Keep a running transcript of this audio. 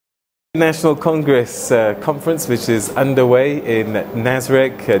National Congress conference, which is underway in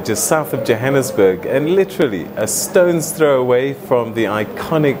Nasrec, just south of Johannesburg, and literally a stone's throw away from the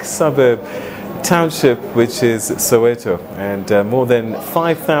iconic suburb township which is Soweto. And more than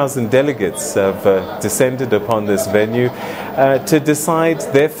 5,000 delegates have descended upon this venue to decide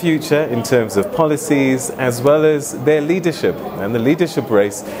their future in terms of policies as well as their leadership. And the leadership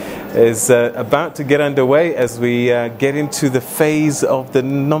race is about to get underway as we get into the phase of the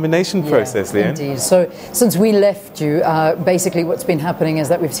nomination process, Leanne. Indeed. So since we left you, basically what's been happening is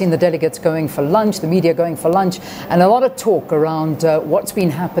that we've seen the delegates going for lunch, the media going for lunch, and a lot of talk around what's been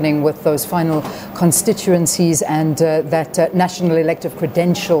happening with those final constituencies and that national elective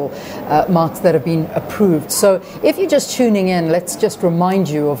credential marks that have been approved. So if you're just tuning in, let's just remind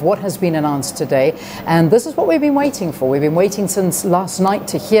you of what has been announced today. And this is what we've been waiting for. We've been waiting since last night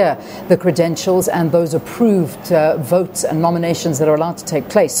to hear the credentials and those approved votes and nominations that are allowed to take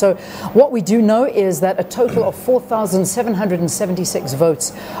place. So what we do know is that a total of 4,776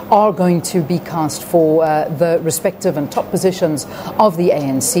 votes are going to be cast for the respective and top positions of the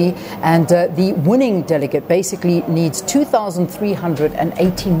ANC, and the winning delegate basically needs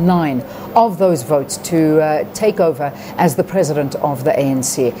 2,389 of those votes to take over as the president of the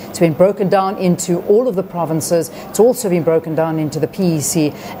ANC. It's been broken down into all of the provinces. It's also been broken down into the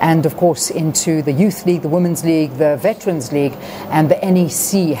PEC and of course into the Youth League, the Women's League, the Veterans League, and the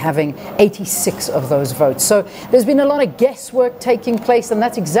NEC having 86 of those votes. So there's been a lot of guesswork taking place, and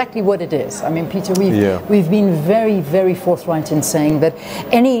that's exactly what it is. I mean, Peter, we've been very, very forthright in saying that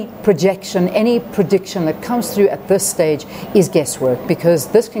any projection, any prediction that comes through at this stage is guesswork, because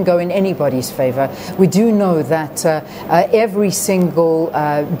this can go in anybody's favor. We do know that every single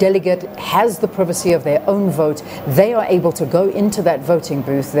delegate has the privacy of their own vote. They are able to go into that voting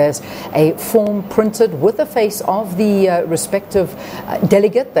booth. There's a form printed with the face of the respective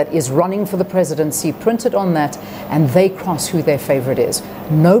delegate that is running for the presidency printed on that, and they cross who their favorite is.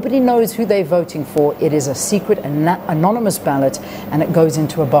 Nobody knows who they're voting for. It is a secret and anonymous ballot, and it goes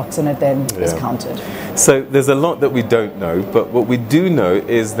into a box and it then is counted. So there's a lot that we don't know, but what we do know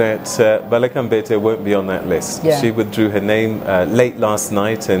is that Baleka Mbete won't be on that list. She withdrew her name late last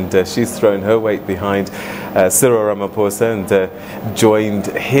night, and she's thrown her weight behind Cyril Ramaphosa and joined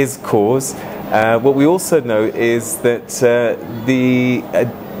his cause. What we also know is that the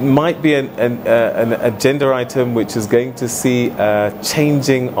might be an agenda item which is going to see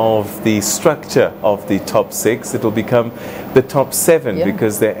changing of the structure of the top six. It will become the top seven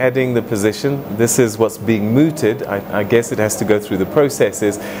because they're adding the position. This is what's being mooted. I guess it has to go through the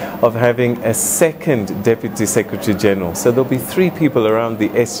processes of having a second Deputy Secretary General. So there'll be 3 people around the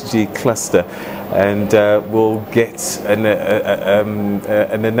SG cluster, and we'll get an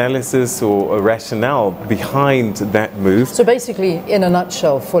analysis or a rationale behind that move. So basically, in a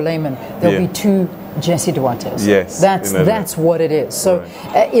nutshell, for laymen, there'll be 2 Jesse Duartes. Yes. That's what it is. So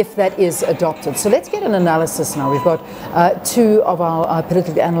if that is adopted. So let's get an analysis now. We've got 2 of our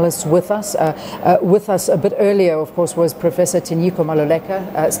political analysts with us. With us a bit earlier, of course, was Professor Tiniko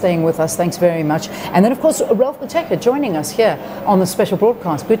Maluleka, staying with us. Thanks very much. And then, of course, Ralph Mateka joining us here on the special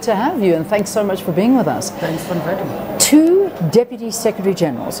broadcast. Good to have you, and thanks so much for being with us. Thanks for inviting me. 2 Deputy Secretary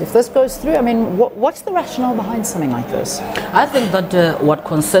Generals. If this goes through, I mean, what's the rationale behind something like this? I think that what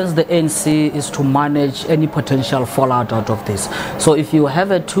concerns the ANC is to manage any potential fallout out of this. So if you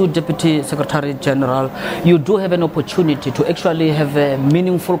have a 2 Deputy Secretary General, you do have an opportunity to actually have a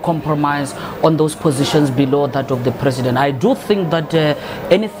meaningful compromise on those positions below that of the President. I do think that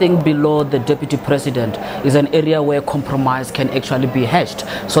anything below the Deputy President is an area where compromise can actually be hashed,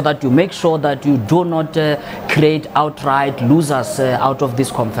 so that you make sure that you do not create outright losers out of this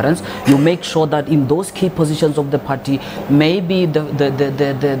conference. You make sure that in those key positions of the party, maybe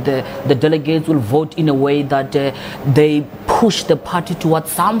the delegates will vote in a way that they push the party towards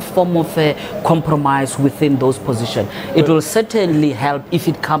some form of a compromise within those positions. It will certainly help if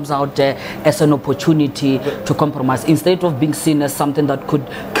it comes out as an opportunity to compromise, instead of being seen as something that could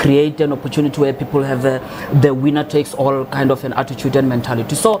create an opportunity where people have the winner takes all kind of an attitude and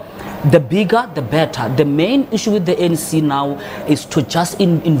mentality. So the bigger, the better. The main issue with the ANC now is to just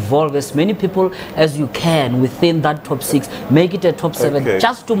involve as many people as you can within that top 6, make it a top 7,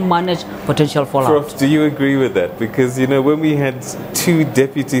 just to manage potential fallout. Prof, do you agree with that? Because, you know, when we had 2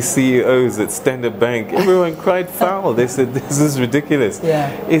 deputy CEOs at Standard Bank, everyone cried foul. They said, this is ridiculous.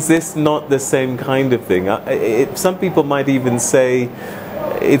 Is this not the same kind of thing? Some people might even say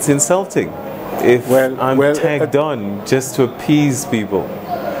it's insulting if I'm tagged on just to appease people.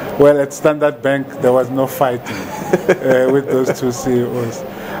 Well, at Standard Bank, there was no fighting with those 2 CEOs.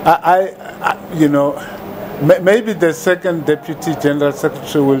 You know, maybe the second Deputy General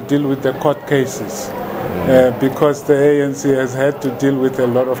Secretary will deal with the court cases, because the ANC has had to deal with a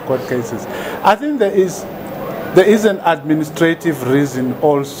lot of court cases. I think there is an administrative reason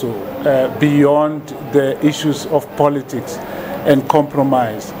also beyond the issues of politics and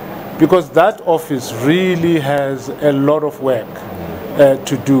compromise, because that office really has a lot of work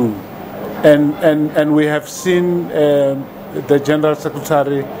to do, and we have seen the General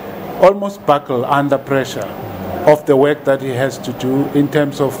Secretary almost buckle under pressure of the work that he has to do in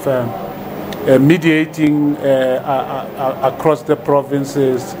terms of mediating across the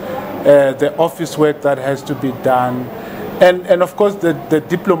provinces, the office work that has to be done, and of course the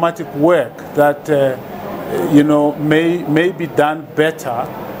diplomatic work that may be done better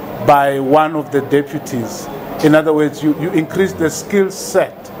by one of the deputies. In other words, you increase the skill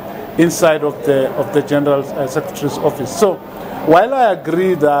set inside of the General Secretary's office. So while I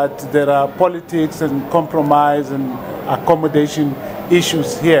agree that there are politics and compromise and accommodation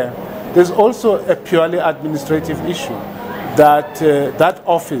issues here, there's also a purely administrative issue that that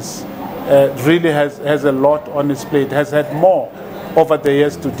office really has a lot on its plate, has had more over the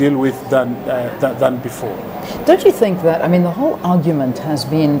years to deal with than before. Don't you think that, I mean, the whole argument has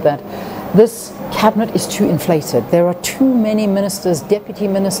been that this cabinet is too inflated. There are too many ministers, deputy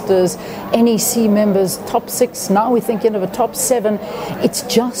ministers, NEC members, top 6. Now we're thinking of a top 7. It's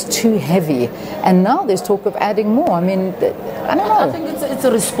just too heavy. And now there's talk of adding more. I mean, I don't know. I think it's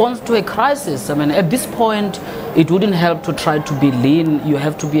a response to a crisis. I mean, at this point, it wouldn't help to try to be lean. You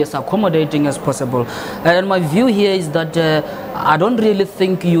have to be as accommodating as possible. And my view here is that I don't really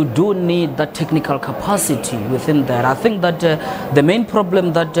think you do need that technical capacity within there. I think that the main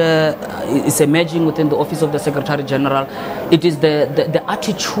problem that is emerging within the Office of the Secretary General, it is the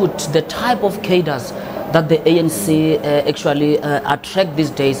attitude, the type of cadres that the ANC actually attract these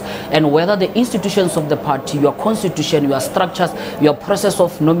days, and whether the institutions of the party, your constitution, your structures, your process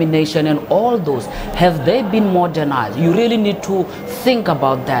of nomination, and all those, have they been modernized? You really need to think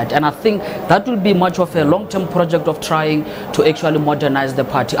about that, and I think that will be much of a long-term project of trying to actually modernize the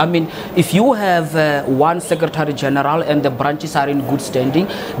party. I mean, if you have one Secretary General and the branches are in good standing,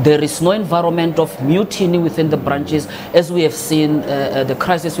 there is no environment of mutiny within the branches, as we have seen the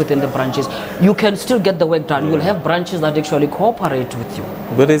crisis within the branches. You can still get the work done. You will have branches that actually cooperate with you.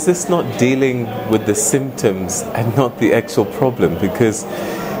 But is this not dealing with the symptoms and not the actual problem? Because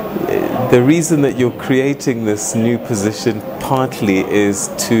the reason that you're creating this new position partly is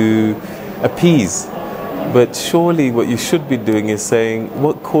to appease. But surely what you should be doing is saying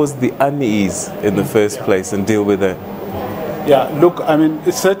what caused the unease in the first place and deal with it. Yeah, look, I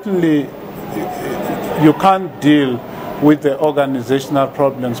mean, certainly you can't deal with the organizational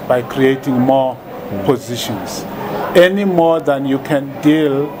problems by creating more positions, any more than you can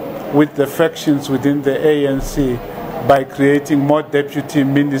deal with the factions within the ANC by creating more deputy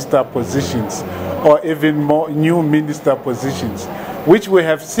minister positions or even more new minister positions, which we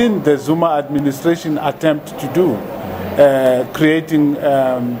have seen the Zuma administration attempt to do, creating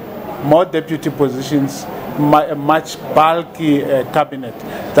more deputy positions, a much bulky cabinet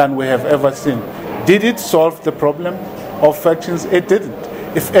than we have ever seen. Did it solve the problem of factions? It didn't.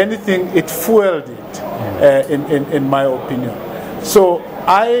 If anything, it fueled it, in my opinion. So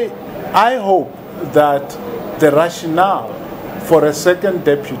I hope that the rationale for a second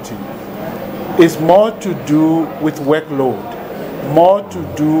deputy is more to do with workload, more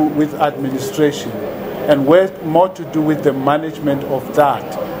to do with administration, and more to do with the management of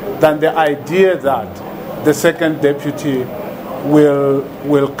that than the idea that the second deputy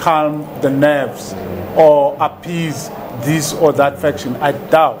will calm the nerves or appease this or that faction. I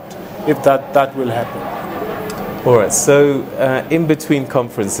doubt if that will happen. All right, so in between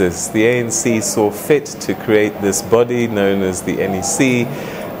conferences, the ANC saw fit to create this body known as the NEC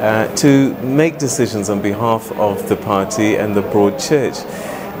to make decisions on behalf of the party and the broad church.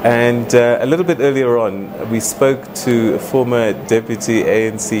 And a little bit earlier on, we spoke to former Deputy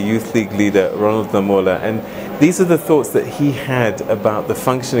ANC Youth League leader Ronald Namola, and these are the thoughts that he had about the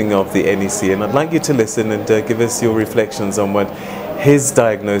functioning of the NEC. And I'd like you to listen and give us your reflections on what his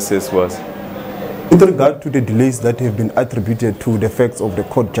diagnosis was. With regard to the delays that have been attributed to the effects of the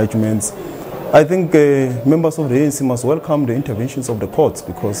court judgments, I think members of the ANC must welcome the interventions of the courts,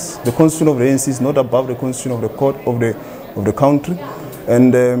 because the constitution of the ANC is not above the constitution of the court of the country.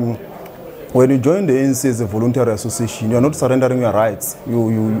 And when you join the ANC as a voluntary association, you are not surrendering your rights.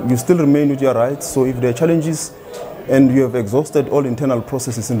 You still remain with your rights. So if there are challenges and you have exhausted all internal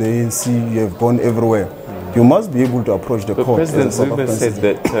processes in the ANC, you have gone everywhere, you must be able to approach the court. President Zuma said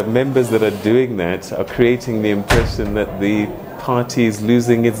that members that are doing that are creating the impression that the party is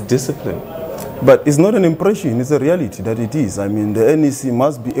losing its discipline. But it's not an impression, it's a reality that it is. I mean, the NEC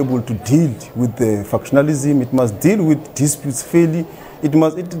must be able to deal with the factionalism, it must deal with disputes fairly,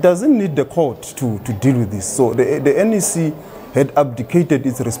 it doesn't need the court to deal with this. So the NEC had abdicated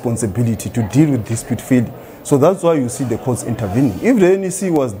its responsibility to deal with dispute fairly. So that's why you see the courts intervening. If the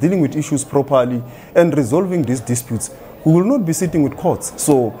NEC was dealing with issues properly and resolving these disputes, we will not be sitting with courts.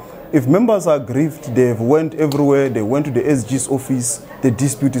 So if members are aggrieved, they went everywhere, they went to the SG's office, the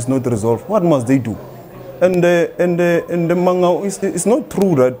dispute is not resolved, what must they do? And the Mangaung, it's not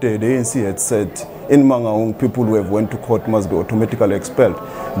true that the ANC had said in Mangaung people who have went to court must be automatically expelled.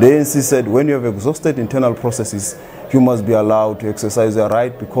 The ANC said when you have exhausted internal processes, you must be allowed to exercise your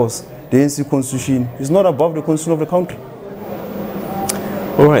right because the ANC constitution is not above the constitution of the country.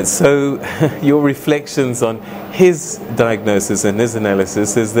 All right, so your reflections on his diagnosis and his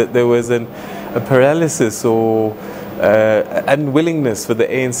analysis is that there was a paralysis or unwillingness for the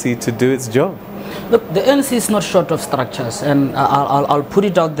ANC to do its job. Look, the ANC is not short of structures, and I'll put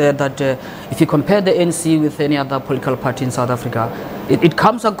it out there that if you compare the ANC with any other political party in South Africa, it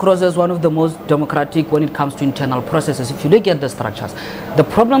comes across as one of the most democratic when it comes to internal processes. If you look at the structures, the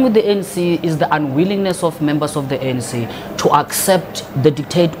problem with the ANC is the unwillingness of members of the ANC to accept the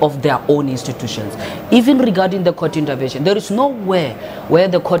dictate of their own institutions. Even regarding the court intervention, there is nowhere where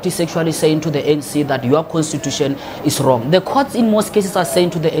the court is actually saying to the ANC that your constitution is wrong. The courts in most cases are saying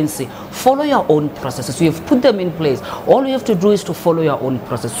to the ANC, follow your own processes. We have put them in place. All you have to do is to follow your own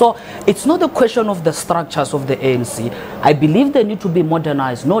process. So it's not a question of the structures of the ANC. I believe they need to be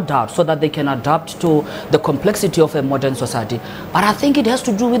modernized, no doubt, so that they can adapt to the complexity of a modern society. But I think it has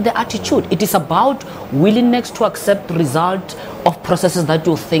to do with the attitude. It is about willingness to accept the result of processes that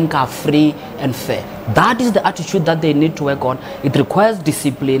you think are free and fair. That is the attitude that they need to work on. It requires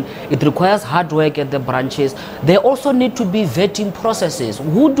discipline. It requires hard work at the branches. They also need to be vetting processes.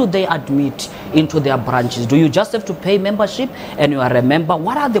 Who do they admit into their branches? Do you just have to pay membership and you are a member?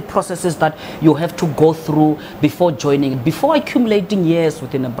 What are the processes that you have to go through before joining, before accumulating years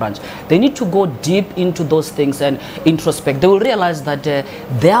within a branch? They need to go deep into those things and introspect. They will realize that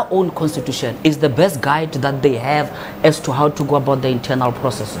their own constitution is the best guide that they have as to how to go about the internal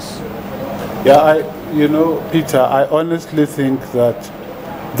processes. Yeah, Peter, I honestly think that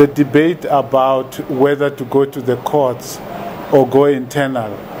the debate about whether to go to the courts or go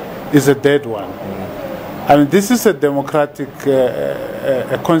internal is a dead one. I mean, this is a democratic,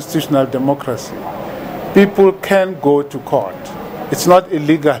 a constitutional democracy. People can go to court. It's not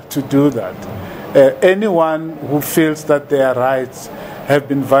illegal to do that. Anyone who feels that their rights have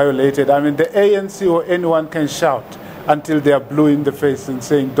been violated, I mean, the ANC or anyone can shout until they are blue in the face and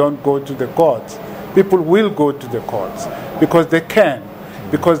saying, don't go to the courts. People will go to the courts because they can,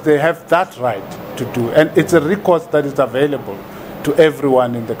 because they have that right to do. And it's a recourse that is available to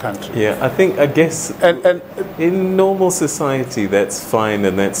everyone in the country. Yeah, I guess and in normal society that's fine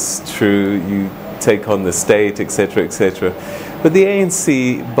and that's true. You take on the state, etc., etc. But the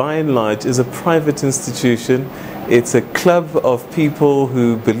ANC, by and large, is a private institution. It's a club of people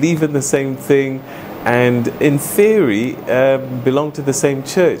who believe in the same thing and in theory belong to the same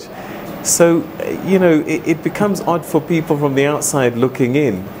church. So, it becomes odd for people from the outside looking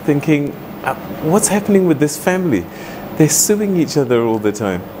in, thinking, what's happening with this family? They're suing each other all the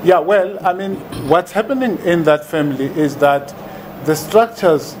time. Yeah, well, I mean, what's happening in that family is that the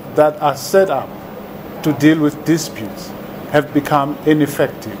structures that are set up to deal with disputes have become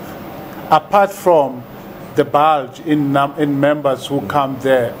ineffective. Apart from the bulge in members who come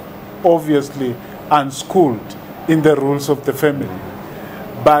there, obviously unschooled in the rules of the family.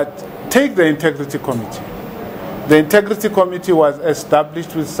 But take the Integrity Committee. The Integrity Committee was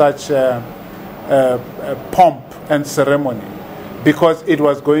established with such pomp and ceremony because it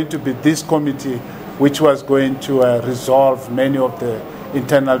was going to be this committee which was going to resolve many of the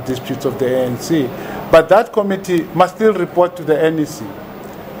internal disputes of the ANC. But that committee must still report to the NEC,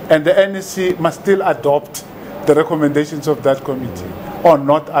 and the NEC must still adopt the recommendations of that committee or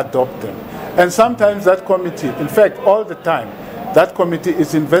not adopt them. And sometimes that committee, in fact, all the time, that committee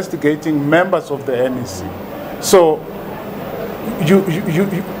is investigating members of the NEC. So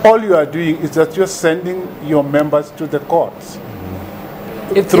all you are doing is that you're sending your members to the courts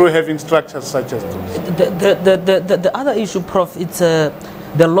through having structures such as those. The other issue, Prof, it's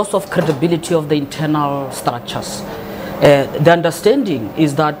the loss of credibility of the internal structures. The understanding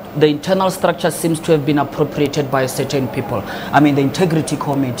is that the internal structure seems to have been appropriated by certain people. I mean, the Integrity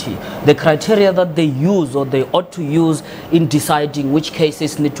Committee, the criteria that they use or they ought to use in deciding which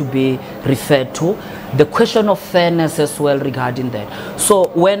cases need to be referred to, the question of fairness as well regarding that. So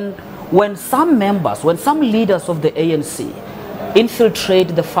when some members, when some leaders of the ANC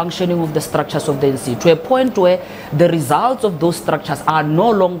infiltrate the functioning of the structures of the ANC to a point where the results of those structures are no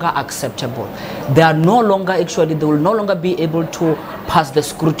longer acceptable. They are no longer actually, they will no longer be able to pass the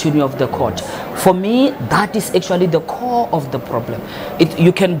scrutiny of the court. For me, that is actually the core of the problem.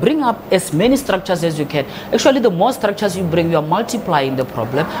 You can bring up as many structures as you can. Actually, the more structures you bring, you are multiplying the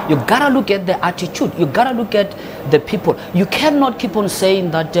problem. You gotta look at the attitude. You gotta look at the people. You cannot keep on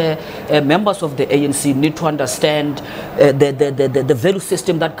saying that members of the ANC need to understand the value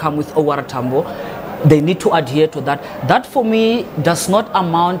system that come with Owara Tambo. They need to adhere to that. That for me does not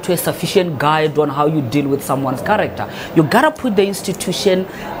amount to a sufficient guide on how you deal with someone's character. You gotta put the institution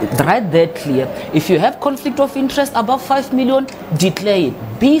right there clear. If you have conflict of interest above 5 million, declare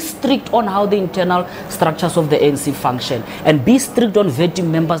it. Be strict on how the internal structures of the ANC function, and be strict on vetting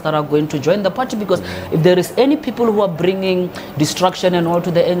members that are going to join the party, because if there is any people who are bringing destruction and all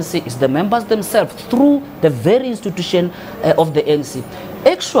to the ANC, it's the members themselves through the very institution of the ANC.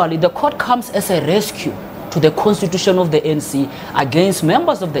 Actually, the court comes as a rescue to the constitution of the ANC against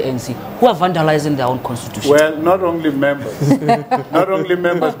members of the ANC who are vandalizing their own constitution. Well, not only members, not only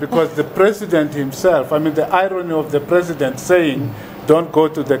members, because the president himself, I mean, the irony of the president saying, don't go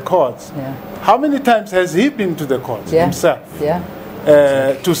to the courts. Yeah. How many times has he been to the courts himself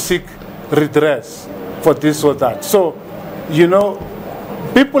to seek redress for this or that? So, you know,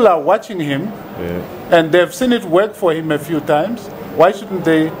 people are watching him and they've seen it work for him a few times. Why shouldn't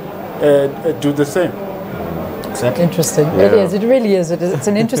they do the same? Exactly. Interesting. Yeah. It really is. It's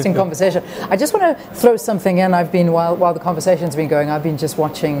an interesting conversation. I just want to throw something in. I've been, while the conversation's been going, I've been just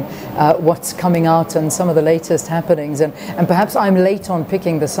watching what's coming out and some of the latest happenings. And perhaps I'm late on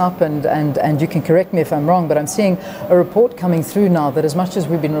picking this up, and you can correct me if I'm wrong, but I'm seeing a report coming through now that as much as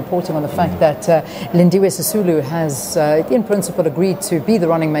we've been reporting on the fact that Lindiwe Sisulu has, in principle, agreed to be the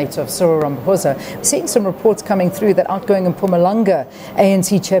running mate of Cyril Ramaphosa, we're seeing some reports coming through that outgoing Mpumalanga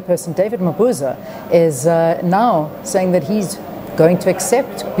ANC chairperson David Mabuza is now saying that he's going to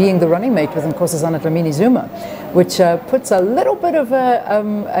accept being the running mate with Nkosazana Dlamini Zuma, which puts a little bit of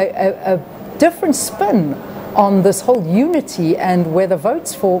a different spin on this whole unity and where the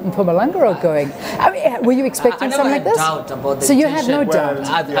votes for Mpumalanga are going. I mean, were you expecting something like this? I never had doubt about the So you had no doubt?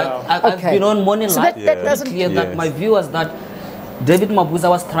 I've been on morning live. That doesn't clear that my view was that David Mabuza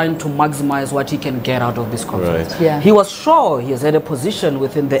was trying to maximize what he can get out of this conference. Right. Yeah. He was sure he has had a position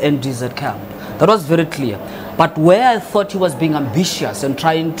within the NDZ camp. That was very clear. But where I thought he was being ambitious and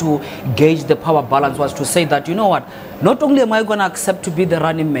trying to gauge the power balance was to say that, you know what, not only am I going to accept to be the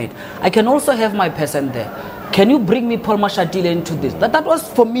running mate, I can also have my person there. Can you bring me Paul Mashatile into this? That was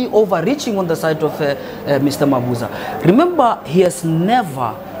for me overreaching on the side of Mr. Mabuza. Remember, he has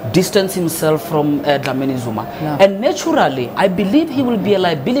never distance himself from Dlamini Zuma. No. And naturally, I believe he will be a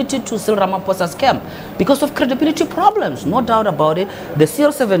liability to Cyril Ramaphosa's camp because of credibility problems, no doubt about it. The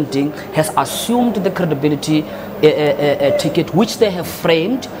CL17 has assumed the credibility ticket, which they have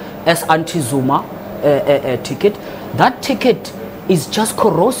framed as anti-Zuma ticket. That ticket is just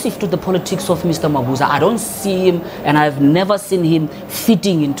corrosive to the politics of Mr. Mabuza. I don't see him, and I've never seen him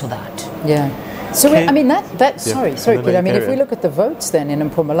fitting into that. Yeah. So, I mean, sorry, Peter. I mean, if we look at the votes then in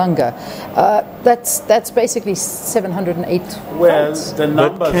Mpumalanga, that's basically 708 votes. The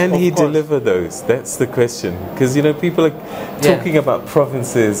numbers, but can he deliver those? That's the question. Because, you know, people are talking about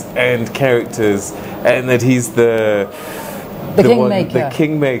provinces and characters and that he's the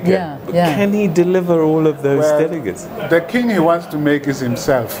kingmaker. Yeah, yeah. Can he deliver all of those delegates? The king he wants to make is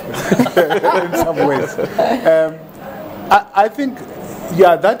himself, in some ways. I think,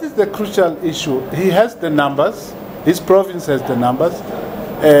 yeah, that is the crucial issue. He has the numbers. His province has the numbers.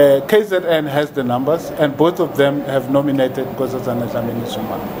 KZN has the numbers, and both of them have nominated Nkosazana Dlamini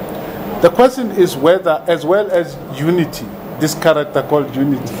Zuma. The question is whether, as well as unity, this character called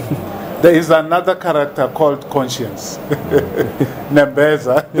unity, there is another character called conscience,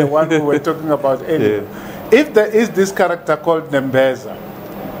 Nembeza, the one we were talking about earlier. Yeah. If there is this character called Nembeza,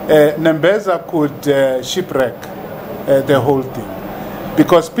 Nembeza could shipwreck the whole thing.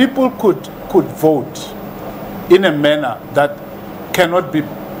 Because people could vote in a manner that cannot be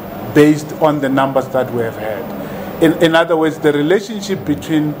based on the numbers that we have had. In other words, the relationship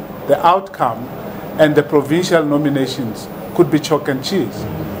between the outcome and the provincial nominations could be chalk and cheese.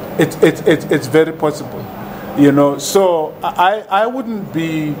 It's very possible, you know. So I wouldn't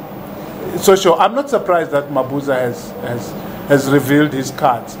be so sure. I'm not surprised that Mabuza has revealed his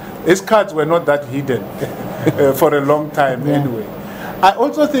cards. His cards were not that hidden for a long time anyway. I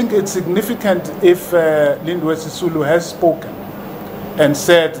also think it's significant if Lindiwe Sisulu has spoken and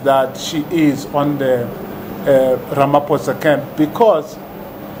said that she is on the Ramaphosa camp, because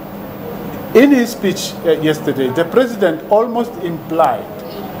In his speech yesterday, the president almost implied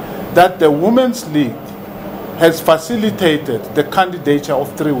that the Women's League has facilitated the candidature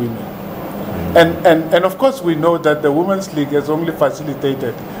of 3 women. And of course we know that the Women's League has only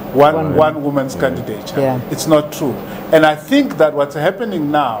facilitated one woman's candidature. Yeah. It's not true. And I think that what's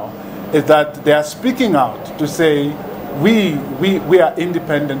happening now is that they are speaking out to say we are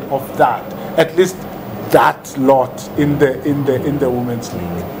independent of that, at least that lot in the Women's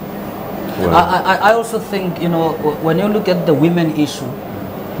League. Well, I also think, when you look at the women issue,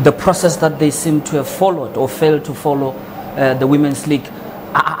 the process that they seem to have followed or failed to follow the Women's League,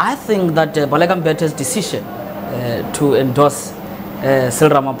 I think that Baleka Mbete's decision to endorse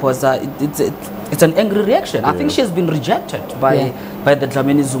Cyril Ramaphosa, it's an angry reaction. I think she has been rejected by the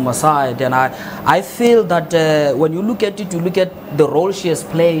Dlamini Zuma side, and I feel that when you look at it, you look at the role she has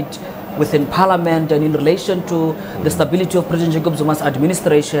played within Parliament and in relation to the stability of President Jacob Zuma's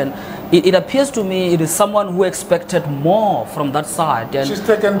administration, it appears to me it is someone who expected more from that side. And she's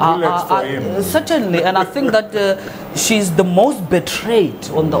taken bullets for him. Certainly, and I think that she's the most betrayed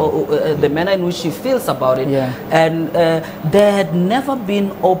on the manner in which she feels about it. Yeah. And there had never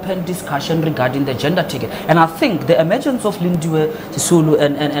been open discussion regarding the gender ticket. And I think the emergence of Lindiwe Sisulu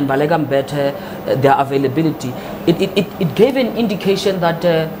and Baleka Mbete, their availability, it gave an indication that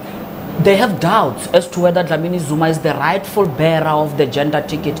they have doubts as to whether Dlamini Zuma is the rightful bearer of the gender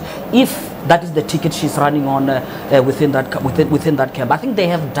ticket, if that is the ticket she's running on within that camp. I think they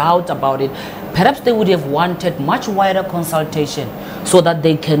have doubt about it. Perhaps they would have wanted much wider consultation so that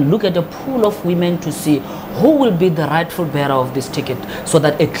they can look at a pool of women to see who will be the rightful bearer of this ticket, so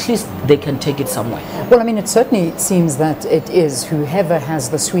that at least they can take it somewhere. Well, I mean, it certainly seems that it is whoever has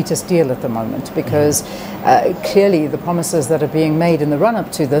the sweetest deal at the moment, because clearly the promises that are being made in the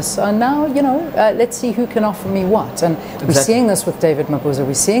run-up to this are now, let's see who can offer me what. And we're seeing this with David Mabuza,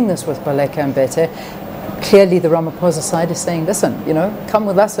 we're seeing this with Baleka Mbete. Clearly the Ramaphosa side is saying, listen, come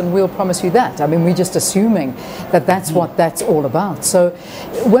with us and we'll promise you that. I mean, we're just assuming that that's what that's all about. So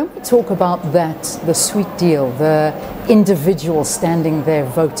when we talk about that, the sweet deal, the individual standing there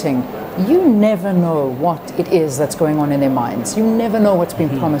voting, you never know what it is that's going on in their minds. You never know what's been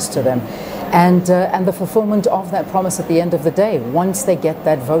promised to them. And the fulfillment of that promise at the end of the day, once they get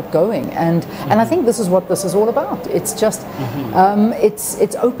that vote going. And I think this is what this is all about. It's just,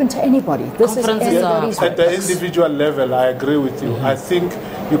 it's open to anybody. This is anybody's at the individual level, I agree with you. I think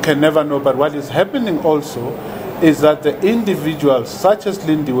you can never know. But what is happening also is that the individuals, such as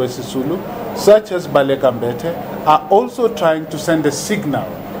Lindiwe Sisulu, such as Baleka Mbete, are also trying to send a signal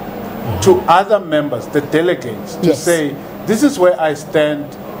to other members, the delegates, to say, this is where I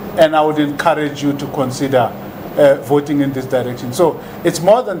stand, and I would encourage you to consider voting in this direction. So it's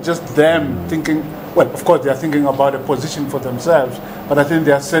more than just them thinking, well, of course they are thinking about a position for themselves, but I think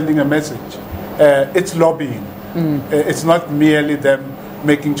they are sending a message. It's lobbying. It's not merely them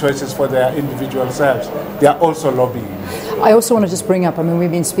making choices for their individual selves. They are also lobbying. I also want to just bring up, I mean,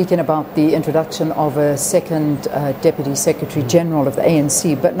 we've been speaking about the introduction of a second Deputy Secretary General of the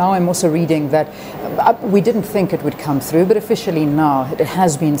ANC, but now I'm also reading that we didn't think it would come through, but officially now it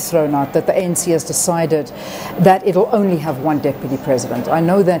has been thrown out that the ANC has decided that it'll only have one Deputy President. I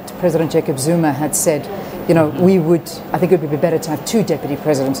know that President Jacob Zuma had said, I think it would be better to have 2 Deputy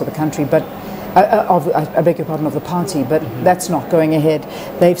Presidents of the country, but I beg your pardon, of the party, but that's not going ahead.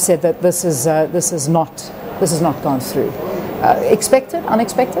 They've said that this is not gone through. Expected?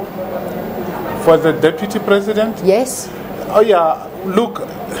 Unexpected? For the Deputy President? Yes. Oh yeah, look,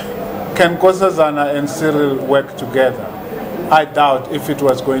 can Nkosazana and Cyril work together? I doubt if it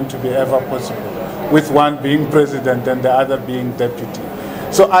was going to be ever possible, with one being President and the other being Deputy.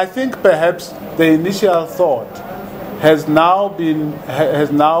 So I think perhaps the initial thought has now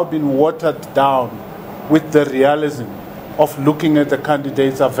been watered down with the realism of looking at the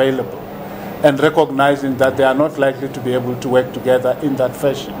candidates available and recognizing that they are not likely to be able to work together in that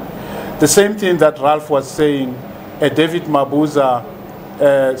fashion. The same thing that Ralph was saying, a David Mabuza,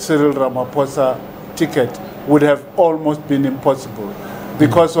 Cyril Ramaphosa ticket would have almost been impossible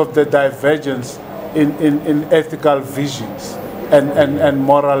because of the divergence in ethical visions and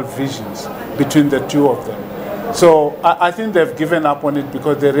moral visions between the two of them. So I think they've given up on it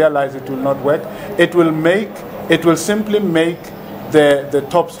because they realize it will not work. It will simply make the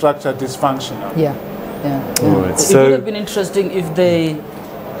top structure dysfunctional. Yeah. Right, it would have been interesting if they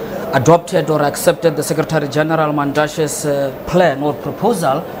adopted or accepted the Secretary General Mandashe's plan or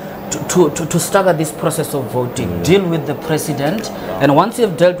proposal to stagger this process of voting. Deal with the president, and once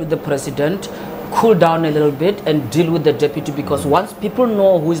you've dealt with the president, cool down a little bit and deal with the deputy, because once people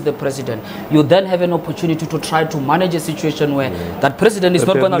know who is the president, you then have an opportunity to try to manage a situation where that president is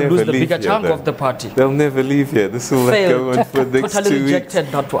not going to lose the bigger chunk of the party. They'll never leave here. This will go on for the next totally 2 rejected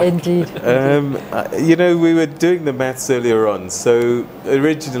weeks. that one. Indeed. You know, we were doing the maths earlier on. So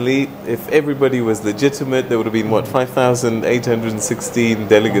originally, if everybody was legitimate, there would have been, what, 5,816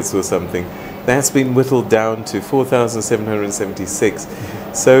 delegates or something. That's been whittled down to 4,776.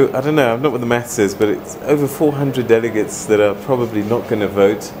 So, I don't know, I'm not what the maths is, but it's over 400 delegates that are probably not going to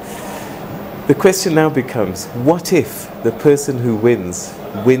vote. The question now becomes, what if the person who wins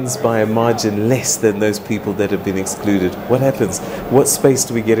by a margin less than those people that have been excluded? What happens? What space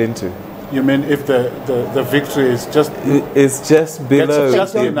do we get into? You mean if the victory is just... It's just below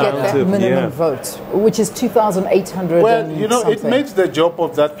just the Don't get amount that of... minimum vote, which is 2,800. Well, you know, it makes the job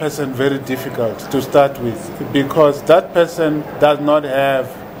of that person very difficult to start with, because that person does not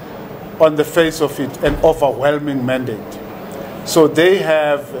have, on the face of it, an overwhelming mandate. So they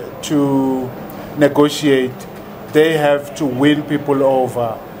have to negotiate, they have to win people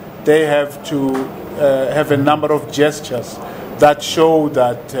over, they have to have a number of gestures that show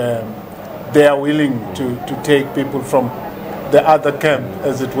that they are willing to take people from the other camp,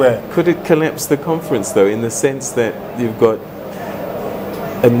 as it were. Could it collapse the conference, though, in the sense that you've got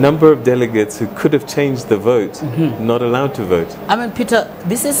a number of delegates who could have changed the vote, not allowed to vote? I mean, Peter,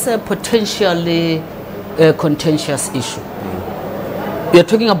 this is a potentially contentious issue. We are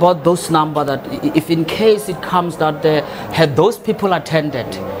talking about those numbers that, if in case it comes that had those people attended,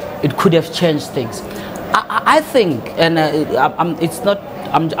 it could have changed things. I think, and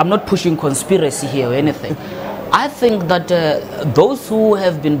I'm not pushing conspiracy here or anything. I think that those who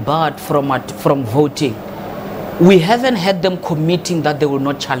have been barred from voting, we haven't had them committing that they will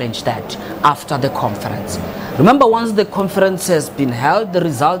not challenge that after the conference. Remember, once the conference has been held, the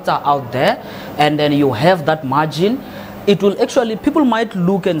results are out there, and then you have that margin. It will actually, people might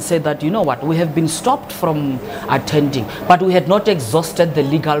look and say that, you know what, we have been stopped from attending, but we had not exhausted the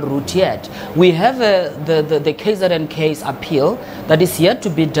legal route yet. We have the KZN case appeal that is yet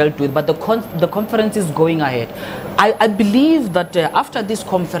to be dealt with, but the conference is going ahead. I believe that after this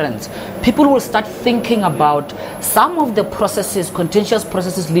conference, people will start thinking about some of the processes, contentious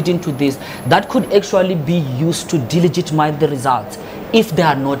processes leading to this, that could actually be used to delegitimize the results if they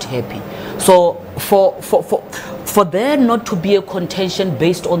are not happy. So for there not to be a contention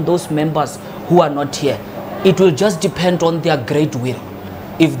based on those members who are not here, it will just depend on their great will,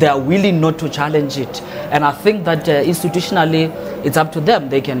 if they are willing not to challenge it. And I think that institutionally, it's up to them.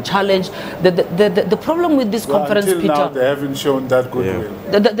 They can challenge. The problem with this conference, until Peter... now, they haven't shown that goodwill.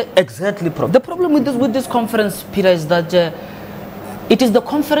 Exactly. The problem with this conference, Peter, is that it is the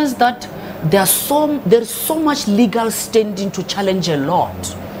conference that there's so much legal standing to challenge a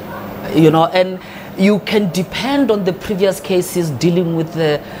lot. You know, and you can depend on the previous cases dealing with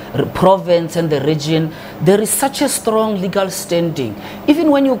the province and the region. There is such a strong legal standing. Even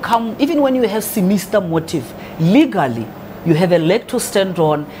when you have sinister motive, legally, you have a leg to stand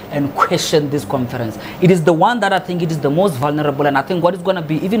on and question this conference. It is the one that I think it is the most vulnerable, and I think what is going to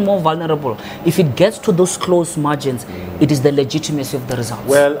be even more vulnerable, if it gets to those close margins, it is the legitimacy of the results.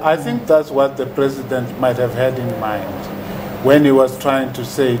 Well, I think that's what the president might have had in mind when he was trying to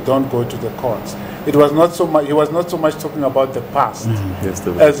say, don't go to the courts. It was not so much. He was not so much talking about the past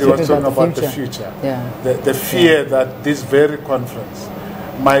as he was talking about the future. Yeah. The fear that this very conference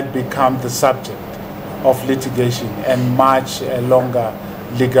might become the subject of litigation and much longer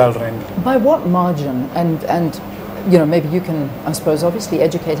legal wrangling. By what margin? And you know, maybe you can, I suppose, obviously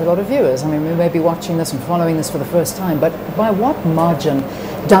educate a lot of viewers. I mean, we may be watching this and following this for the first time, but by what margin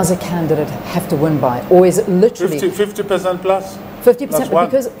does a candidate have to win by? Or is it literally 50% plus? 50%,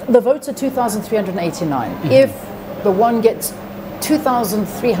 because the votes are 2,389. If the one gets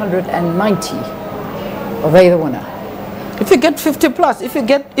 2,390, are they the winner? If you get 50 plus, if you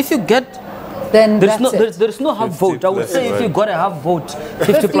get then there's no half vote. I would say if you got a half vote,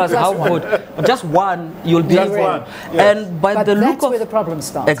 50 plus half vote, just one, you'll be just one. Yes. And by but the that's look of where the problem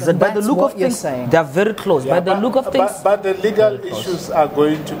starts. Exactly. By the look of things, they are very close. Yeah, by the look of things, but the legal issues are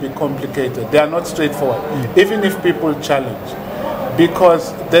going to be complicated. They are not straightforward, even if people challenge,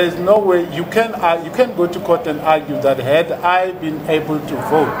 because there is no way you can go to court and argue that had I been able to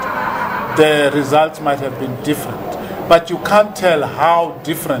vote, the results might have been different. But you can't tell how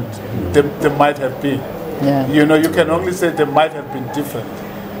different they might have been. Yeah. You know, you can only say they might have been different.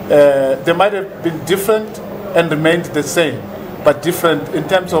 They might have been different and remained the same, but different in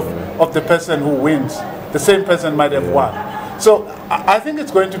terms of the person who wins. The same person might have won. So I think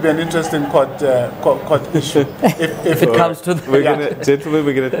it's going to be an interesting court issue. if it comes to the... Gentlemen,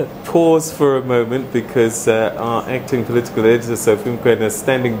 we're going to pause for a moment because our acting political editor, Sophie Mkwena, is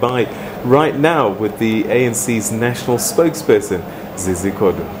standing by right now with the ANC's national spokesperson, Zizi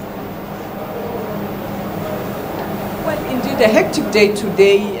Kodo. A hectic day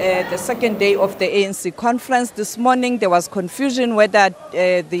today, the second day of the ANC conference. This morning there was confusion whether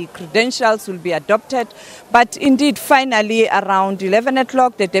the credentials will be adopted, but indeed finally around 11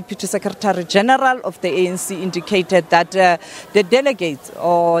 o'clock the Deputy Secretary General of the ANC indicated that the delegates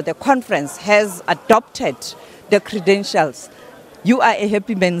or the conference has adopted the credentials. You are a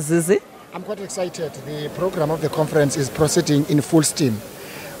happy man, Zizi? I'm quite excited. The program of the conference is proceeding in full steam.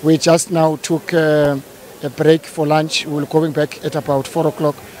 We just now took a break for lunch. We're going back at about 4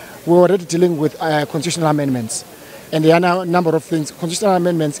 o'clock. We're already dealing with constitutional amendments. And there are now a number of things. Constitutional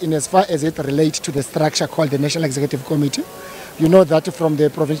amendments in as far as it relates to the structure called the National Executive Committee. You know that from the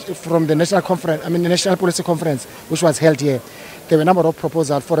National Conference, the National Policy Conference, which was held here, there were a number of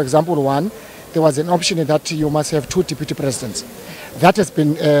proposals. For example, one, there was an option that you must have 2 deputy presidents. That has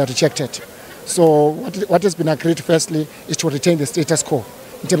been rejected. So what has been agreed firstly is to retain the status quo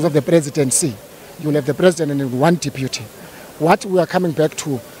in terms of the presidency. You'll have the president and 1 deputy. What we are coming back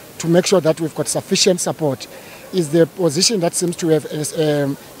to make sure that we've got sufficient support, is the position that seems to have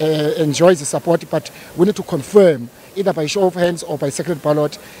enjoys the support, but we need to confirm, either by show of hands or by secret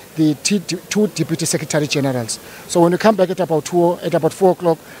ballot, the 2 deputy secretary generals. So when we come back at about 4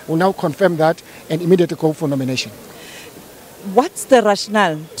 o'clock, we'll now confirm that and immediately go for nomination. What's the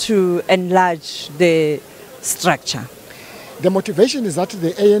rationale to enlarge the structure? The motivation is that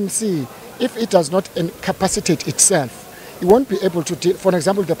the ANC, if it does not incapacitate itself, it won't be able to deal. For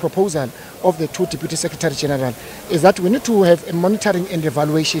example, the proposal of the 2 Deputy Secretary General is that we need to have a monitoring and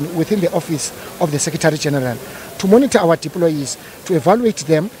evaluation within the office of the Secretary General to monitor our deployees, to evaluate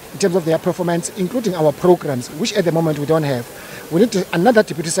them in terms of their performance, including our programs, which at the moment we don't have. We need another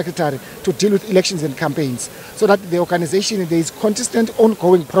Deputy Secretary to deal with elections and campaigns, so that the organization, there is consistent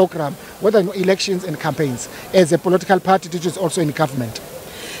ongoing program, whether in elections and campaigns, as a political party which is also in government.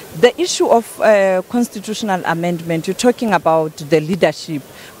 The issue of constitutional amendment, you're talking about the leadership,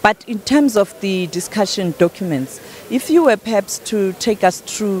 but in terms of the discussion documents, if you were perhaps to take us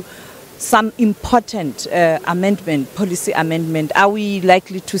through some important policy amendment, are we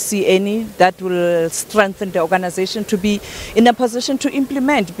likely to see any that will strengthen the organization to be in a position to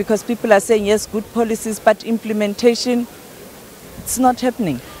implement? Because people are saying, yes, good policies, but implementation, it's not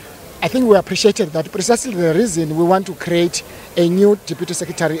happening. I think we appreciated that. Precisely the reason we want to create a new Deputy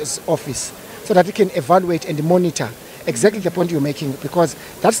Secretary's office, so that it can evaluate and monitor exactly the point you're making, because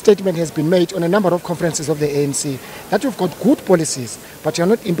that statement has been made on a number of conferences of the ANC, that we've got good policies, but you're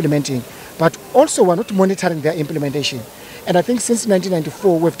not implementing, but also we're not monitoring their implementation. And I think since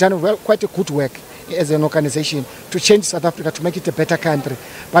 1994, we've done quite a good work as an organization to change South Africa, to make it a better country.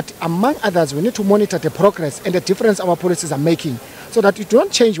 But among others, we need to monitor the progress and the difference our policies are making, so that you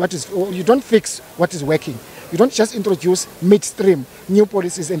don't change you don't fix what is working. You don't just introduce midstream new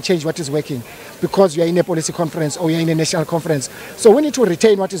policies and change what is working because you are in a policy conference or you are in a national conference. So we need to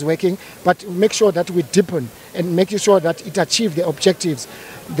retain what is working, but make sure that we deepen and make sure that it achieves the objectives.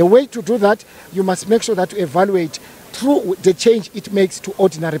 The way to do that, you must make sure that you evaluate through the change it makes to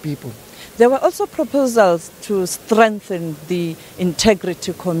ordinary people. There were also proposals to strengthen the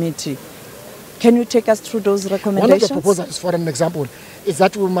Integrity Committee. Can you take us through those recommendations? One of the proposals, for an example, is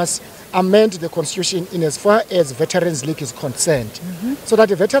that we must amend the Constitution in as far as Veterans League is concerned, so that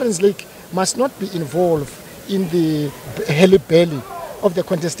the Veterans League must not be involved in the belly of the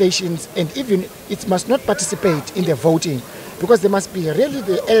contestations, and even it must not participate in the voting, because there must be really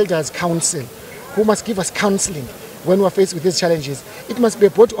the Elders Council who must give us counseling when we are faced with these challenges. It must be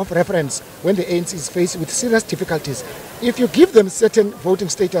a body of reference when the ANC is faced with serious difficulties. If you give them certain voting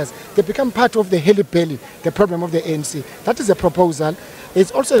status, they become part of the belly, the problem of the ANC. That is a proposal.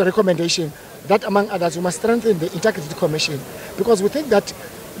 It's also a recommendation that, among others, we must strengthen the Integrity Commission, because we think that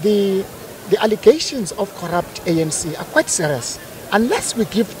the allegations of corrupt ANC are quite serious. Unless we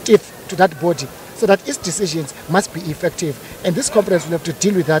give teeth to that body, so that its decisions must be effective. And this conference will have to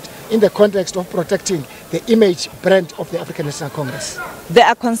deal with that in the context of protecting the image brand of the African National Congress. There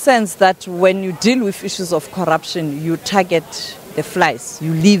are concerns that when you deal with issues of corruption, you target the flies,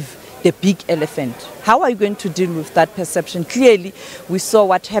 you leave the big elephant. How are you going to deal with that perception? Clearly, we saw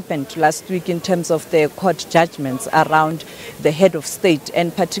what happened last week in terms of the court judgments around the head of state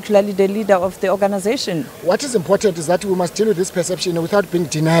and particularly the leader of the organization. What is important is that we must deal with this perception without being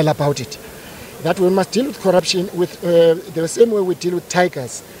denial about it. that we must deal with corruption with the same way we deal with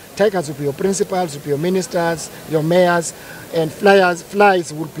tigers. Tigers will be your principals, will be your ministers, your mayors, and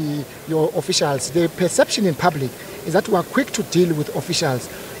flies will be your officials. The perception in public is that we are quick to deal with officials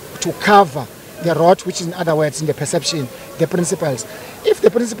to cover the rot, which is in other words, in the perception, the principals. If the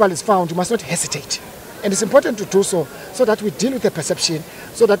principal is found, you must not hesitate. And it's important to do so, so that we deal with the perception,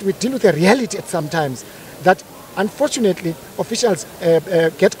 so that we deal with the reality at some times, that unfortunately officials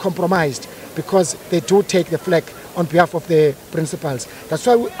get compromised because they do take the flag on behalf of the principals. That's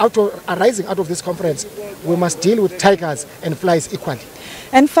why arising out of this conference, we must deal with tigers and flies equally.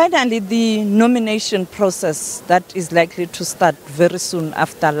 And finally, the nomination process that is likely to start very soon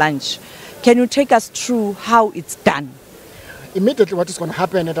after lunch. Can you take us through how it's done? Immediately what is going to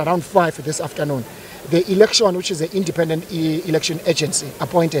happen at around 5 this afternoon, the election, which is an independent election agency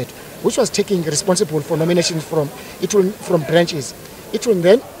appointed, which was taking responsible for nominations from branches, it will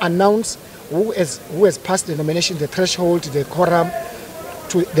then announce who has passed the nomination, the threshold, the quorum,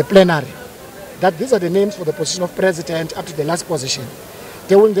 to the plenary. That these are the names for the position of president up to the last position.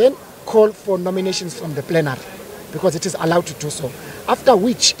 They will then call for nominations from the plenary because it is allowed to do so. After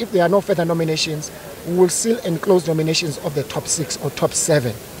which, if there are no further nominations, we will seal and close nominations of the top 6 or top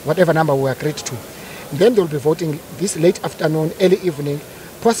 7, whatever number we agreed to. Then they will be voting this late afternoon, early evening,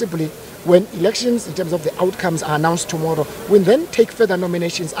 possibly when elections in terms of the outcomes are announced tomorrow. We'll then take further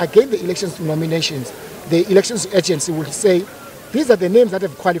nominations. Again, the elections agency will say, these are the names that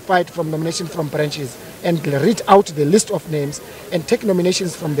have qualified from nomination from branches, and read out the list of names and take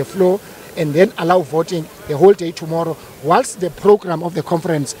nominations from the floor, and then allow voting the whole day tomorrow whilst the program of the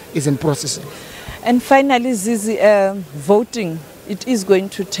conference is in processing. And finally, Zizi, voting, it is going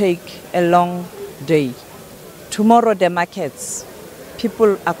to take a long day. Tomorrow the markets,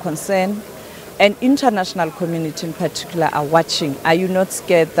 people are concerned, and international community in particular are watching. Are you not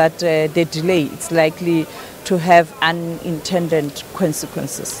scared that the delay is likely to have unintended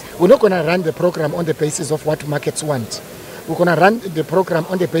consequences? We're not going to run the program on the basis of what markets want. We're going to run the program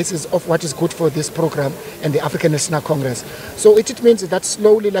on the basis of what is good for this program and the African National Congress. So it means that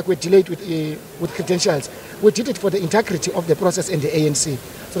slowly, like we delayed with credentials, we did it for the integrity of the process in the ANC,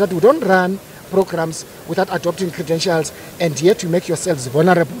 so that we don't run programs without adopting credentials and yet you make yourselves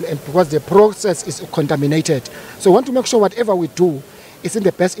vulnerable, and because the process is contaminated. So we want to make sure whatever we do is in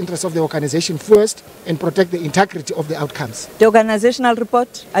the best interest of the organization first and protect the integrity of the outcomes. The organizational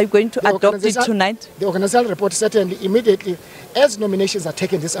report, are you going to adopt it tonight? The organizational report, certainly, immediately, as nominations are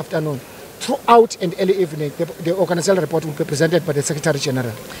taken this afternoon, throughout and early evening, the organizational report will be presented by the Secretary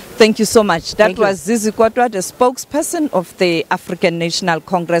General. Thank you so much. That was Zizi Kodwa, the spokesperson of the African National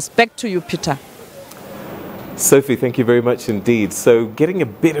Congress. Back to you, Peter. Sophie, thank you very much indeed. So getting a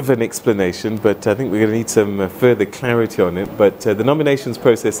bit of an explanation, but I think we're going to need some further clarity on it. But the nominations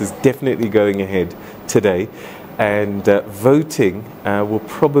process is definitely going ahead today, and voting will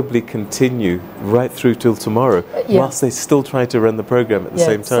probably continue right through till tomorrow, whilst they still try to run the program at the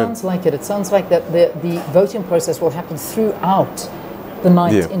same time. It sounds like it. It sounds like that the voting process will happen throughout the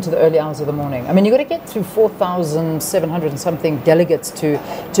night into the early hours of the morning. I mean, you've got to get through 4,700 and something delegates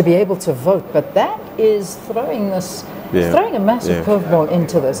to be able to vote, but that is throwing a massive curveball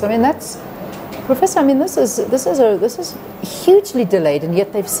into this. I mean, that's, Professor, I mean, this is hugely delayed, and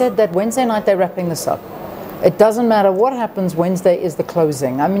yet they've said that Wednesday night they're wrapping this up. It doesn't matter what happens, Wednesday is the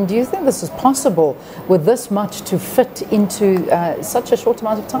closing. I mean, do you think this is possible with this much to fit into such a short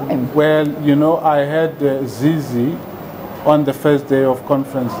amount of time? Well, you know, I had Zizi on the first day of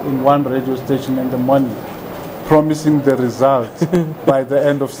conference in one radio station in the morning, promising the result by the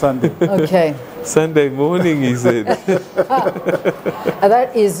end of Sunday. Okay. Sunday morning, he said.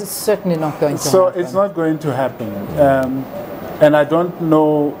 That is certainly not going to happen. So it's not going to happen. And I don't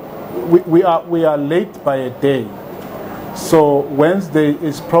know, we are late by a day. So Wednesday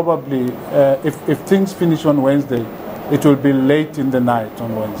is probably, if things finish on Wednesday, it will be late in the night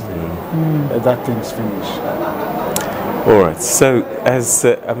on Wednesday that things finish. All right, so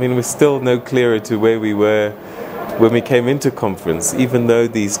I mean, we're still no clearer to where we were when we came into conference. Even though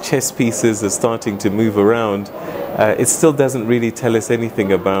these chess pieces are starting to move around, it still doesn't really tell us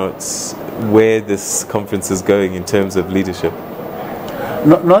anything about where this conference is going in terms of leadership.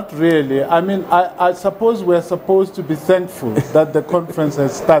 Not really. I mean, I suppose we're supposed to be thankful that the conference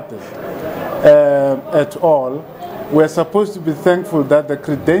has started at all. We're supposed to be thankful that the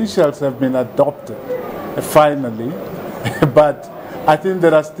credentials have been adopted finally. But I think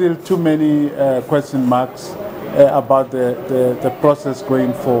there are still too many question marks about the process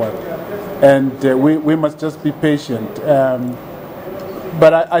going forward. And we must just be patient.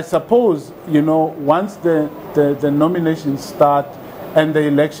 But I suppose, you know, once the nominations start and the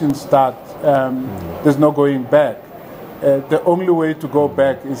elections start, there's no going back. The only way to go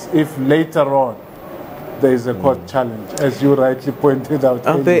back is if later on there is a court challenge, as you rightly pointed out.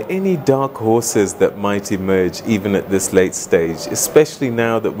 Are there any dark horses that might emerge even at this late stage, especially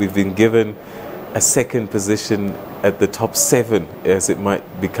now that we've been given a second position at the top 7, as it might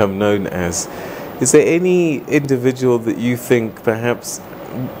become known as? Is there any individual that you think perhaps,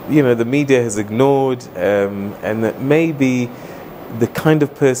 the media has ignored, and that maybe the kind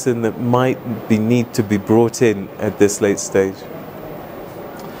of person that might need to be brought in at this late stage?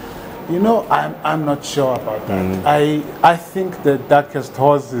 I'm not sure about that. I think the darkest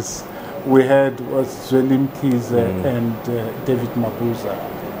horses we had was Zwelim Kize and David Mabuza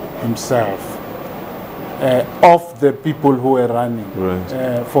himself, of the people who were running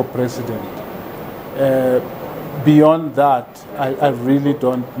for president. Beyond that, I really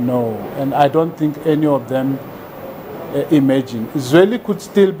don't know, and I don't think any of them emerging. Zweli could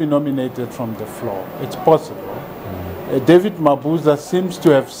still be nominated from the floor. It's possible. David Mabuza seems to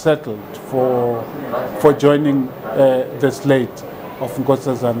have settled for joining the slate of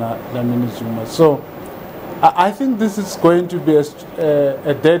Nkosazana Dlamini-Zuma. So I think this is going to be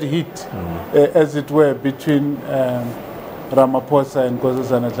a dead heat, as it were, between Ramaphosa and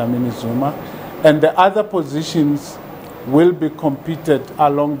Nkosazana Dlamini-Zuma. And the other positions will be competed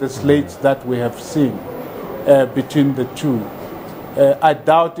along the slates that we have seen between the two. I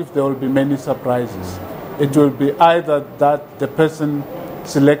doubt if there will be many surprises. It will be either that the person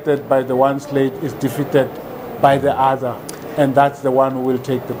selected by the one slate is defeated by the other, and that's the one who will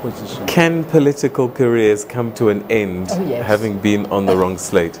take the position. Can political careers come to an end having been on the wrong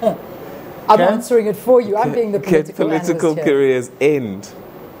slate? I'm answering it for you. I'm being the political analyst here. Can political careers end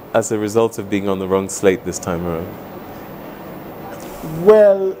as a result of being on the wrong slate this time around?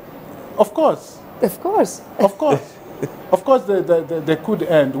 Well, of course. Of course. Of course. Of course, they could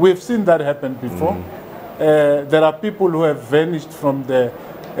end. We've seen that happen before. There are people who have vanished from the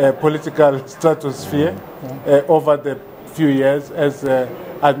political stratosphere over the few years as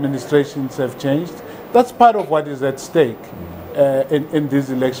administrations have changed. That's part of what is at stake in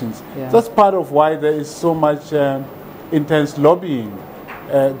these elections. That's part of why there is so much intense lobbying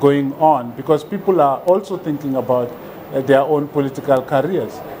going on, because people are also thinking about their own political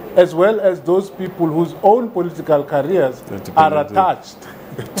careers, as well as those people whose own political careers are attached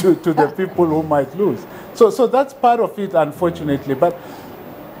to the people who might lose. So that's part of it, unfortunately. But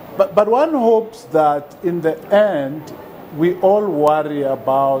one hopes that in the end, we all worry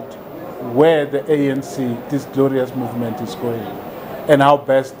about where the ANC, this glorious movement, is going, and how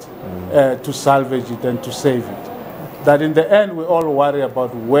best to salvage it and to save it. That in the end, we all worry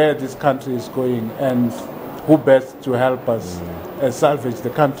about where this country is going and who best to help us salvage the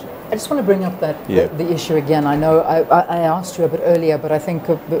country. I just want to bring up the issue again. I know I asked you a bit earlier, but I think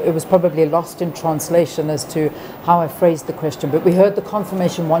it was probably lost in translation as to how I phrased the question. But we heard the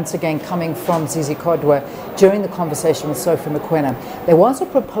confirmation once again coming from Zizi Kodwa during the conversation with Sophie Mokoena. There was a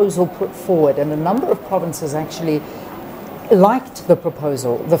proposal put forward, and a number of provinces actually liked the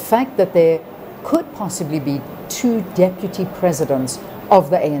proposal. The fact that there could possibly be 2 deputy presidents of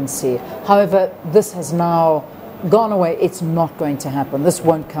the ANC. However, this has now gone away. It's not going to happen. This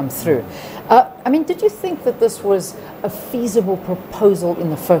won't come through. Did you think that this was a feasible proposal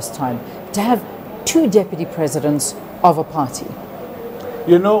in the first time, to have 2 deputy presidents of a party?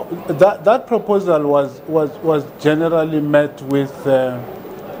 That proposal was generally met with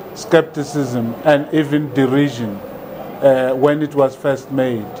skepticism and even derision when it was first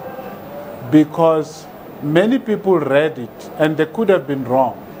made, because many people read it, and they could have been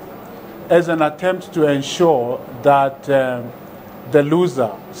wrong, as an attempt to ensure that the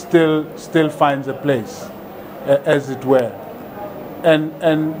loser still finds a place, as it were.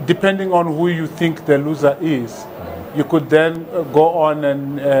 And depending on who you think the loser is, you could then go on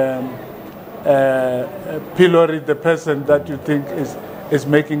and pillory the person that you think is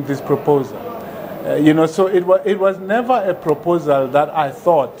making this proposal. So it was never a proposal that I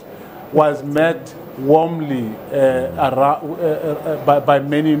thought was met warmly by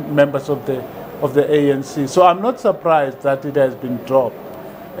many members of the ANC. So I'm not surprised that it has been dropped,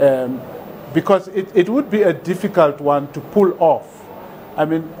 because it would be a difficult one to pull off.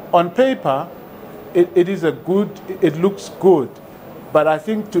 On paper, it looks good, but I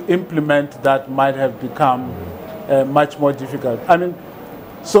think to implement that might have become much more difficult.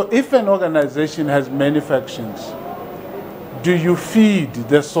 So if an organization has many factions, do you feed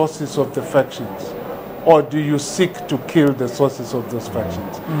the sources of the factions, or do you seek to kill the sources of those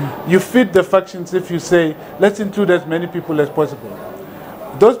factions? You feed the factions if you say, let's include as many people as possible.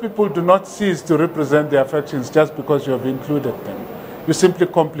 Those people do not cease to represent their factions just because you have included them. you simply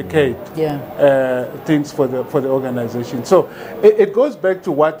complicate things for the organization. So it goes back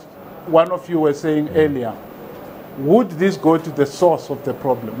to what one of you were saying earlier. Would this go to the source of the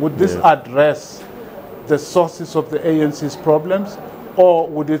problem? Would this address the sources of the ANC's problems, or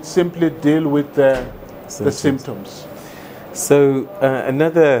would it simply deal with the symptoms? So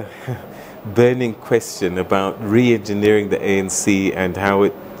another burning question about re-engineering the ANC and how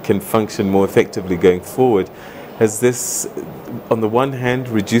it can function more effectively going forward has this, on the one hand,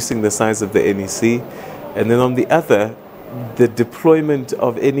 reducing the size of the NEC, and then on the other, the deployment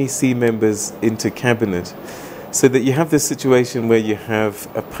of NEC members into cabinet, so that you have this situation where you have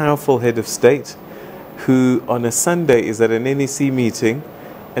a powerful head of state who on a Sunday is at an NEC meeting,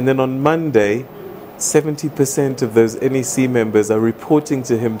 and then on Monday 70% of those NEC members are reporting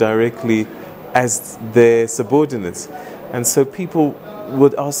to him directly as their subordinates. And so people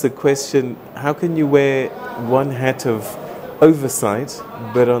would ask the question, how can you wear one hat of oversight,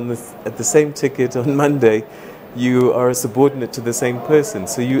 but at the same ticket on Monday you are a subordinate to the same person?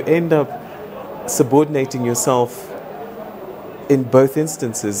 So you end up subordinating yourself in both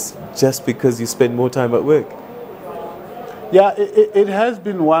instances just because you spend more time at work. Yeah, it has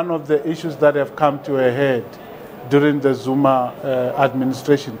been one of the issues that have come to a head during the Zuma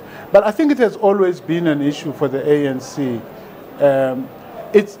administration. But I think it has always been an issue for the ANC.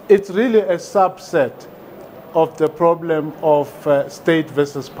 It's really a subset of the problem of state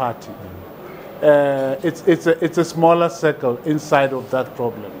versus party. It's a smaller circle inside of that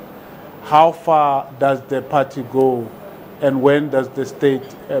problem. How far does the party go, and when does the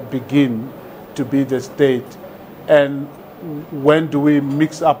state begin to be the state, and when do we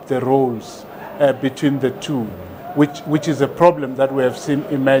mix up the roles between the two, which is a problem that we have seen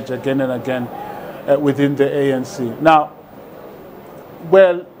emerge again and again within the ANC. Now,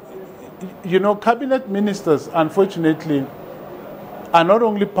 well, you know, cabinet ministers, unfortunately, are not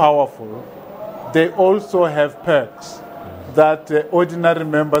only powerful, they also have perks that ordinary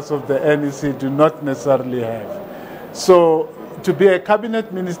members of the NEC do not necessarily have. So to be a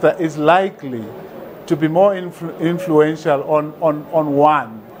cabinet minister is likely to be more influential on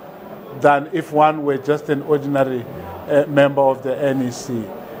one than if one were just an ordinary member of the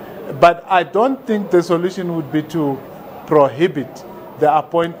NEC. But I don't think the solution would be to prohibit the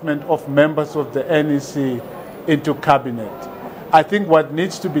appointment of members of the NEC into cabinet. I think what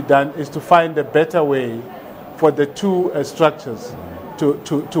needs to be done is to find a better way for the two structures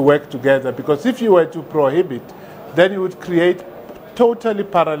to work together. Because if you were to prohibit, then you would create totally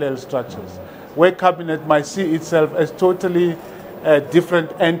parallel structures, where cabinet might see itself as totally a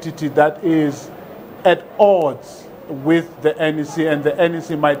different entity that is at odds with the NEC, and the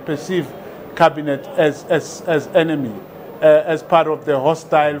NEC might perceive cabinet as enemy, as part of the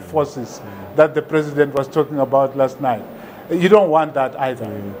hostile forces that the president was talking about last night. You don't want that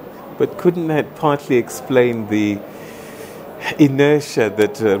either. But couldn't that partly explain the inertia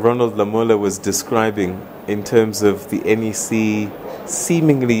that Ronald Lamola was describing in terms of the NEC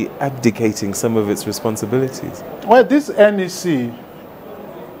seemingly abdicating some of its responsibilities? Well, this NEC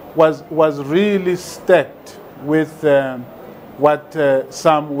was really stacked with what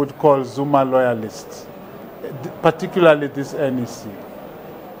some would call Zuma loyalists, particularly this NEC.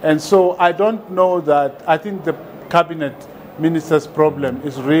 And so I don't know that, I think the cabinet minister's problem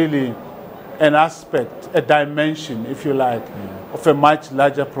is really an aspect, a dimension, if you like, of a much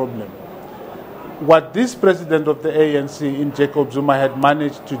larger problem. What this president of the ANC in Jacob Zuma had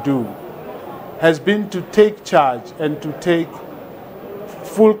managed to do has been to take charge and to take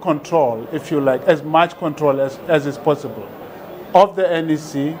full control, if you like, as much control as is possible, of the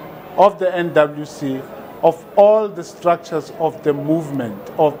NEC, of the NWC, of all the structures of the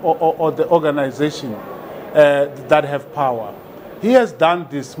movement or the organization that have power. He has done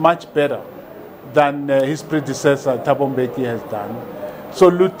this much better than his predecessor, Thabo Mbeki, has done.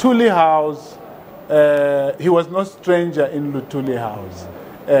 So Luthuli House, he was no stranger in Luthuli House.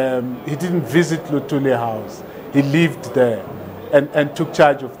 He didn't visit Luthuli House. He lived there and took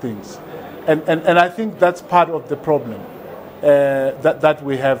charge of things. And I think that's part of the problem that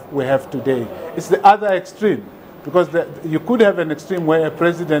we have today. It's the other extreme, because you could have an extreme where a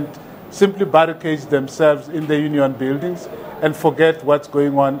president simply barricades themselves in the union buildings and forget what's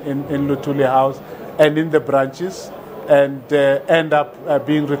going on in Luthuli House and in the branches, and end up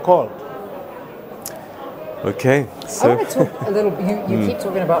being recalled. Okay, so I want to talk a little. You keep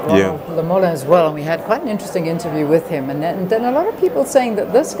talking about Ronald Lamola as well, and we had quite an interesting interview with him. And then a lot of people saying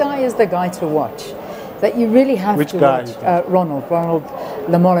that this guy is the guy to watch, that you really have Which to guy? watch. Ronald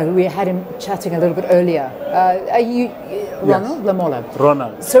Lamola, who we had him chatting a little bit earlier. Are you Ronald Lamola?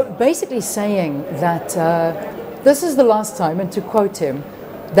 Ronald. So basically saying that this is the last time, and to quote him,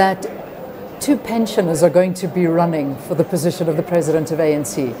 that two pensioners are going to be running for the position of the president of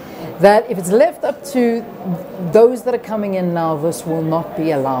ANC. That if it's left up to those that are coming in now, this will not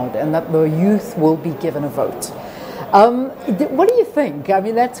be allowed, and that the youth will be given a vote. What do you think? I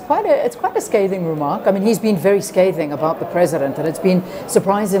mean, it's quite a scathing remark. I mean, he's been very scathing about the president, and it's been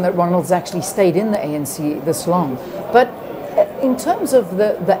surprising that Ronald's actually stayed in the ANC this long. But in terms of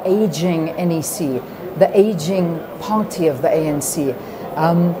the aging NEC, the aging party of the ANC,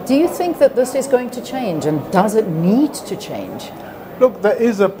 do you think that this is going to change, and does it need to change? Look, there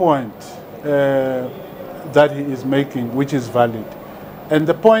is a point that he is making which is valid. And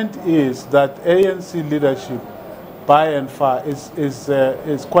the point is that ANC leadership, by and far,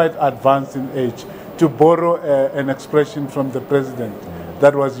 is quite advanced in age. To borrow an expression from the president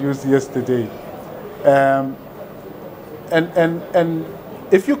that was used yesterday. And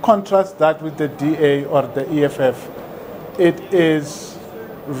if you contrast that with the DA or the EFF, it is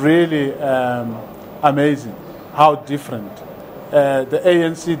really amazing how different. The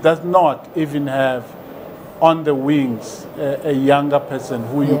ANC does not even have on the wings a younger person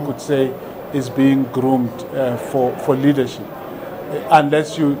who you could say is being groomed for leadership.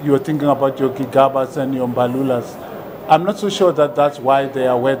 Unless you're thinking about your Gigabas and your Mbalulas. I'm not so sure that that's why they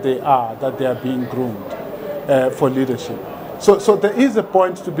are where they are, that they are being groomed for leadership. So there is a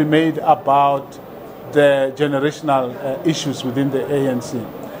point to be made about the generational issues within the ANC.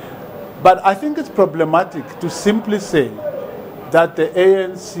 But I think it's problematic to simply say that the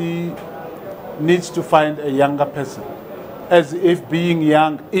ANC needs to find a younger person, as if being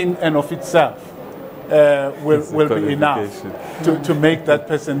young in and of itself will be enough to make that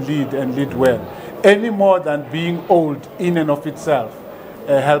person lead and lead well. Any more than being old in and of itself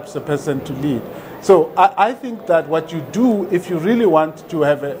helps a person to lead. So I think that what you do, if you really want to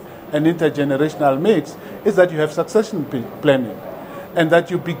have an intergenerational mix, is that you have succession planning, and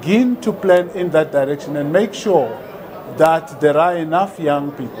that you begin to plan in that direction and make sure that there are enough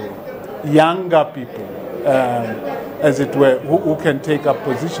young people, younger people, as it were, who can take up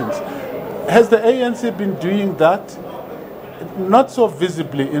positions. Has the ANC been doing that? Not so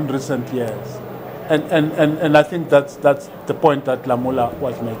visibly in recent years. And I think that's the point that Lamula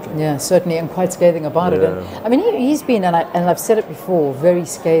was making. Yeah, certainly, and quite scathing about it. And, I mean, he's been, and I've said it before, very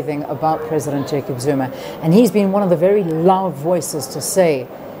scathing about President Jacob Zuma. And he's been one of the very loud voices to say,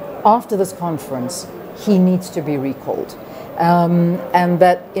 after this conference, he needs to be recalled. And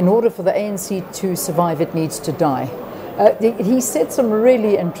that in order for the ANC to survive, it needs to die. He said some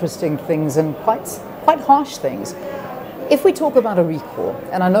really interesting things and quite harsh things. If we talk about a recall,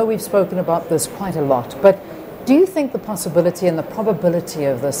 and I know we've spoken about this quite a lot, but do you think the possibility and the probability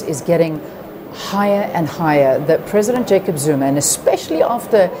of this is getting higher and higher, that President Jacob Zuma, and especially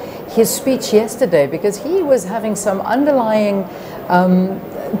after his speech yesterday, because he was having some underlying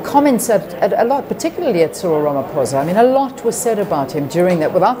comments at a lot, particularly at Cyril Ramaphosa. I mean, a lot was said about him during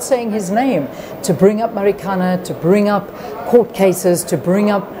that, without saying his name, to bring up Marikana, to bring up court cases, to bring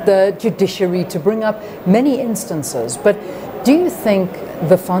up the judiciary, to bring up many instances. But do you think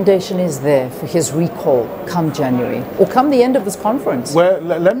the foundation is there for his recall come January, or come the end of this conference? Well,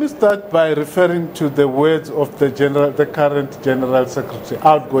 let me start by referring to the words of the current General Secretary,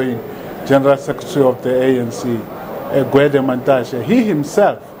 outgoing General Secretary of the ANC, Gwede Mantashe. He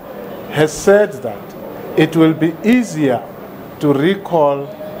himself has said that it will be easier to recall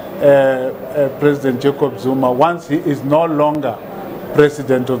President Jacob Zuma once he is no longer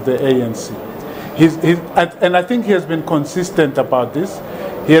president of the ANC. And I think he has been consistent about this.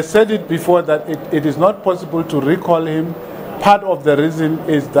 He has said it before that it is not possible to recall him. Part of the reason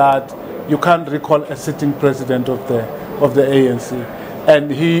is that you can't recall a sitting president of the ANC.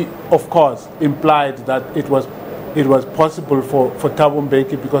 And he, of course, implied that it was possible for Thabo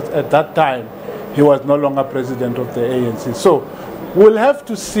Mbeki, because at that time he was no longer president of the ANC. So we'll have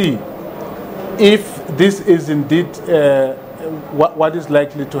to see if this is indeed what is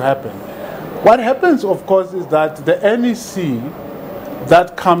likely to happen. What happens, of course, is that the NEC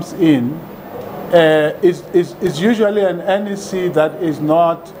that comes in is usually an NEC that is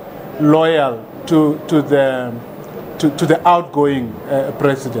not loyal to the outgoing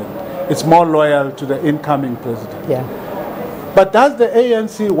president. It's more loyal to the incoming president. Yeah. But does the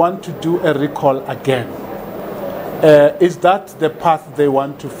ANC want to do a recall again? Is that the path they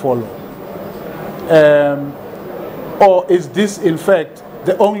want to follow? Or is this, in fact,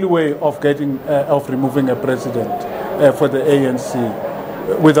 the only way of removing a president for the ANC?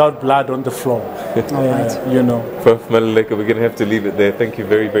 without blood on the floor. You know. Prof. Maluleka, we're going to have to leave it there. Thank you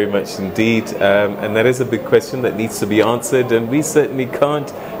very, very much indeed. And that is a big question that needs to be answered, and we certainly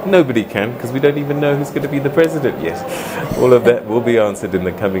can't. Nobody can, because we don't even know who's going to be the president yet. All of that will be answered in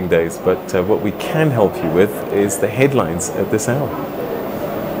the coming days, but what we can help you with is the headlines at this hour.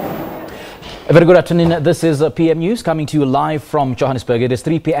 A very good afternoon. This is PM News coming to you live from Johannesburg. It is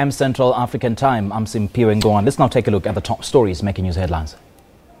 3 p.m. Central African Time. I'm Simpiwe Ngongwan. Let's now take a look at the top stories making news headlines.